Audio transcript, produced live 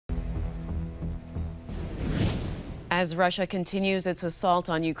As Russia continues its assault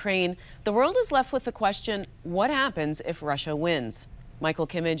on Ukraine, the world is left with the question, what happens if Russia wins? Michael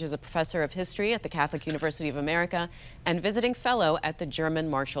Kimmage is a professor of history at the Catholic University of America and visiting fellow at the German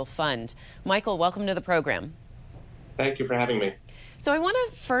Marshall Fund. Michael, welcome to the program. Thank you for having me. So I want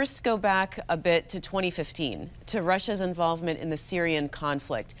to first go back a bit to 2015, to Russia's involvement in the Syrian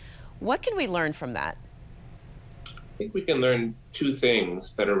conflict. What can we learn from that? I think we can learn two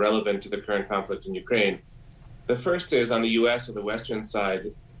things that are relevant to the current conflict in Ukraine. The first is, on the U.S. or the Western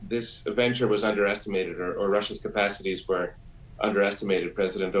side, this venture was underestimated, or Russia's capacities were underestimated.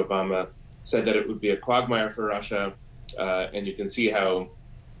 President Obama said that it would be a quagmire for Russia, and you can see how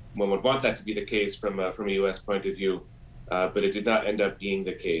one would want that to be the case from a U.S. point of view, but it did not end up being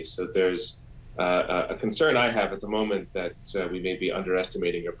the case. So there's a concern I have at the moment that we may be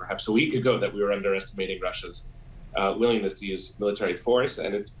underestimating, or perhaps a week ago that we were underestimating Russia's willingness to use military force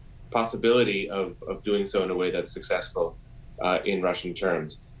and its possibility of doing so in a way that's successful in Russian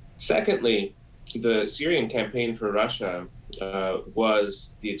terms. Secondly, the Syrian campaign for Russia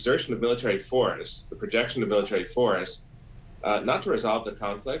was the exertion of military force, the projection of military force, not to resolve the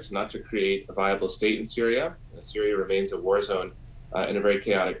conflict, not to create a viable state in Syria. Syria remains a war zone in a very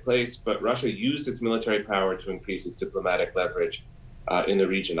chaotic place, but Russia used its military power to increase its diplomatic leverage in the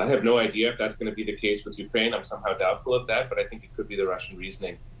region. I have no idea if that's going to be the case with Ukraine. I'm somehow doubtful of that, but I think it could be the Russian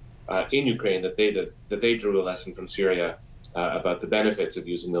reasoning in Ukraine that they drew a lesson from Syria about the benefits of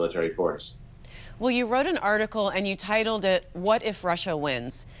using military force. Well, you wrote an article and you titled it, "What if Russia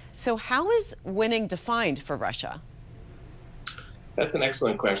wins?" So how is winning defined for Russia? That's an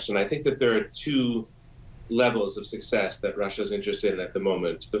excellent question. I think that there are two levels of success that Russia is interested in at the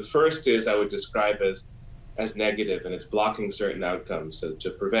moment. The first is, I would describe as negative, and it's blocking certain outcomes. So to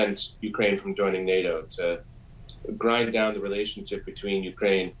prevent Ukraine from joining NATO, to grind down the relationship between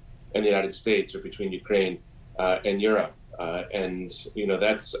Ukraine and the United States, or between Ukraine and Europe. And,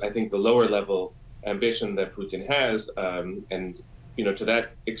 that's, I think, the lower level ambition that Putin has. And, to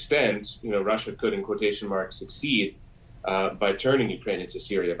that extent, Russia could, in quotation marks, succeed by turning Ukraine into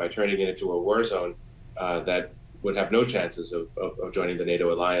Syria, by turning it into a war zone that would have no chances of joining the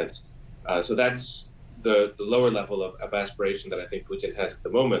NATO alliance. So that's the lower level of aspiration that I think Putin has at the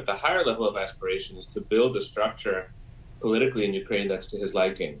moment. The higher level of aspiration is to build a structure politically in Ukraine that's to his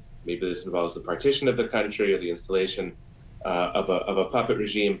liking. Maybe this involves the partition of the country or the installation of a puppet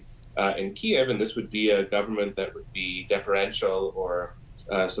regime in Kiev, and this would be a government that would be deferential or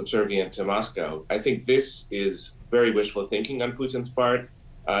subservient to Moscow. I think this is very wishful thinking on Putin's part,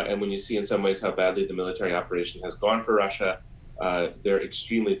 and when you see in some ways how badly the military operation has gone for Russia, they're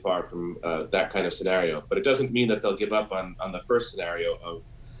extremely far from that kind of scenario. But it doesn't mean that they'll give up on the first scenario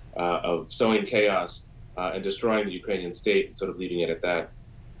of sowing chaos and destroying the Ukrainian state and sort of leaving it at that.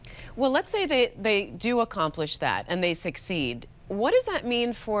 Well, let's say they do accomplish that and they succeed. What does that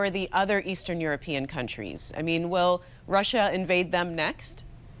mean for the other Eastern European countries? I mean, will Russia invade them next?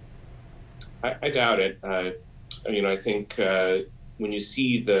 I doubt it. I think when you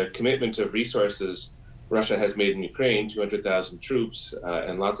see the commitment of resources Russia has made in Ukraine, 200,000 troops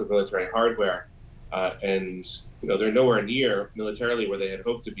and lots of military hardware, and they're nowhere near militarily where they had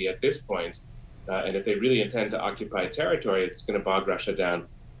hoped to be at this point. And if they really intend to occupy territory, it's going to bog Russia down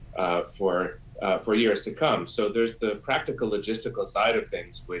for years to come. So there's the practical logistical side of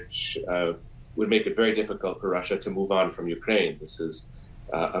things, which would make it very difficult for Russia to move on from Ukraine. This is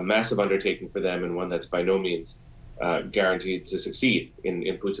a massive undertaking for them, and one that's by no means guaranteed to succeed in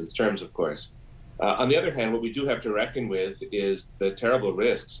Putin's terms, of course. On the other hand, what we do have to reckon with is the terrible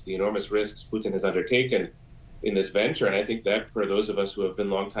risks, the enormous risks Putin has undertaken in this venture. And I think that for those of us who have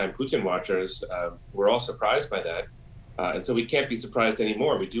been longtime Putin watchers, we're all surprised by that. And so we can't be surprised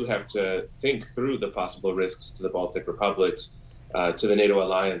anymore. We do have to think through the possible risks to the Baltic republics, to the NATO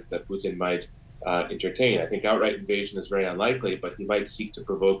alliance that Putin might entertain. I think outright invasion is very unlikely, but he might seek to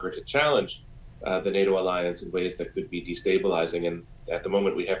provoke or to challenge the NATO alliance in ways that could be destabilizing. And at the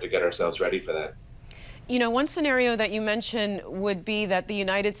moment, we have to get ourselves ready for that. One scenario that you mentioned would be that the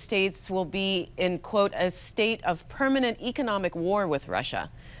United States will be in, quote, a state of permanent economic war with Russia.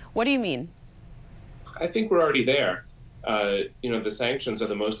 What do you mean? I think we're already there. The sanctions are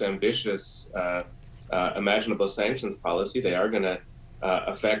the most ambitious imaginable sanctions policy. They are going to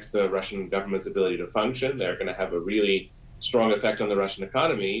affect the Russian government's ability to function. They're going to have a really strong effect on the Russian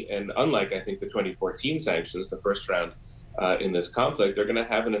economy. And unlike, I think, the 2014 sanctions, the first round in this conflict, they're going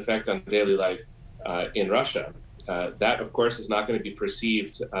to have an effect on daily life in Russia. That, of course, is not going to be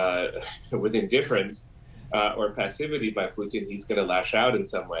perceived with indifference or passivity by Putin. He's going to lash out in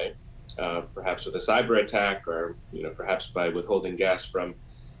some way, perhaps with a cyber attack, or perhaps by withholding gas from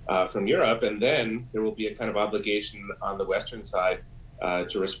from Europe, and then there will be a kind of obligation on the Western side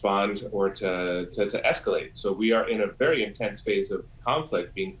to respond or to escalate. So we are in a very intense phase of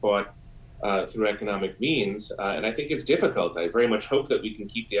conflict being fought through economic means, and I think it's difficult. I very much hope that we can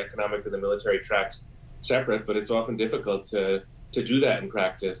keep the economic and the military tracks separate, but it's often difficult to do that in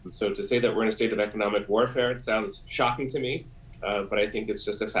practice. And so to say that we're in a state of economic warfare, it sounds shocking to me, but I think it's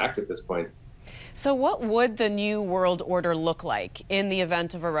just a fact at this point. So what would the new world order look like in the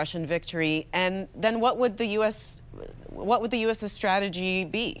event of a Russian victory? And then what would the U.S.'s strategy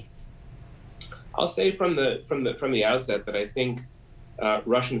be? I'll say from the outset that I think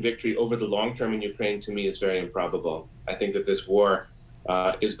Russian victory over the long term in Ukraine, to me, is very improbable. I think that this war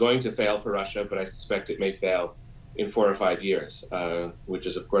is going to fail for Russia, but I suspect it may fail in 4 or 5 years, which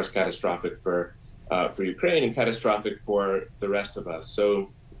is, of course, catastrophic for Ukraine and catastrophic for the rest of us.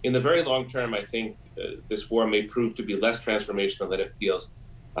 So in the very long term, I think this war may prove to be less transformational than it feels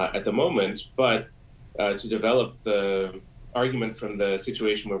at the moment, but to develop the argument from the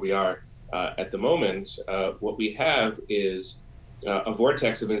situation where we are at the moment, what we have is a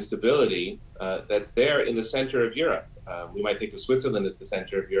vortex of instability that's there in the center of Europe. We might think of Switzerland as the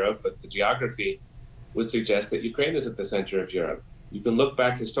center of Europe, but the geography would suggest that Ukraine is at the center of Europe. You can look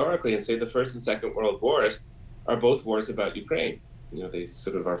back historically and say the First and Second World Wars are both wars about Ukraine. You know, they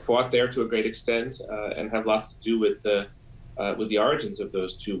sort of are fought there to a great extent and have lots to do with the origins of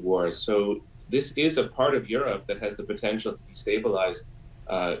those two wars. So this is a part of Europe that has the potential to destabilize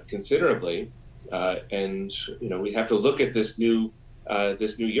considerably. And you know, we have to look at this new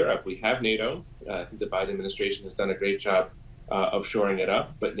Europe. We have NATO. I think the Biden administration has done a great job of shoring it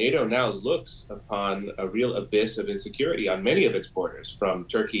up. But NATO now looks upon a real abyss of insecurity on many of its borders, from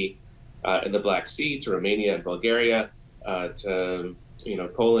Turkey and the Black Sea to Romania and Bulgaria to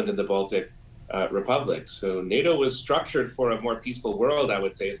Poland and the Baltic republics. So NATO was structured for a more peaceful world. I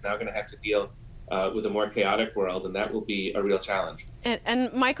would say it's now going to have to deal with a more chaotic world, and that will be a real challenge.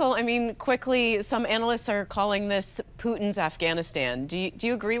 And Michael, I mean, quickly, some analysts are calling this Putin's Afghanistan. Do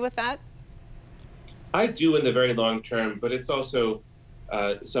you agree with that? I do in the very long term, but it's also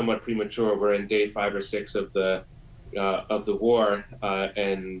somewhat premature. We're in day 5 or 6 of the war,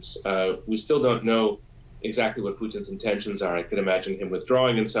 and we still don't know exactly what Putin's intentions are. I could imagine him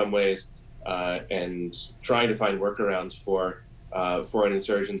withdrawing in some ways and trying to find workarounds for an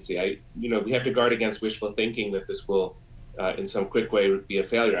insurgency. We have to guard against wishful thinking that this will, in some quick way, be a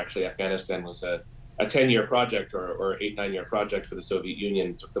failure. Actually, Afghanistan was a 10-year project or 8-9-year project for the Soviet Union.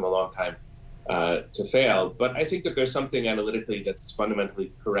 It took them a long time to fail. But I think that there's something analytically that's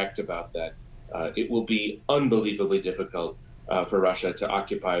fundamentally correct about that. It will be unbelievably difficult for Russia to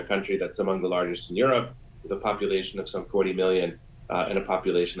occupy a country that's among the largest in Europe, with a population of some 40 million, and a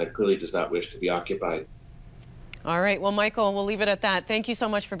population that clearly does not wish to be occupied. All right. Well, Michael, we'll leave it at that. Thank you so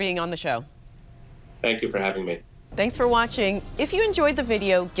much for being on the show. Thank you for having me. Thanks for watching. If you enjoyed the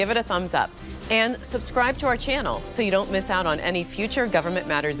video, give it a thumbs up and subscribe to our channel so you don't miss out on any future Government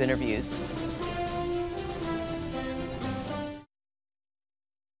Matters interviews.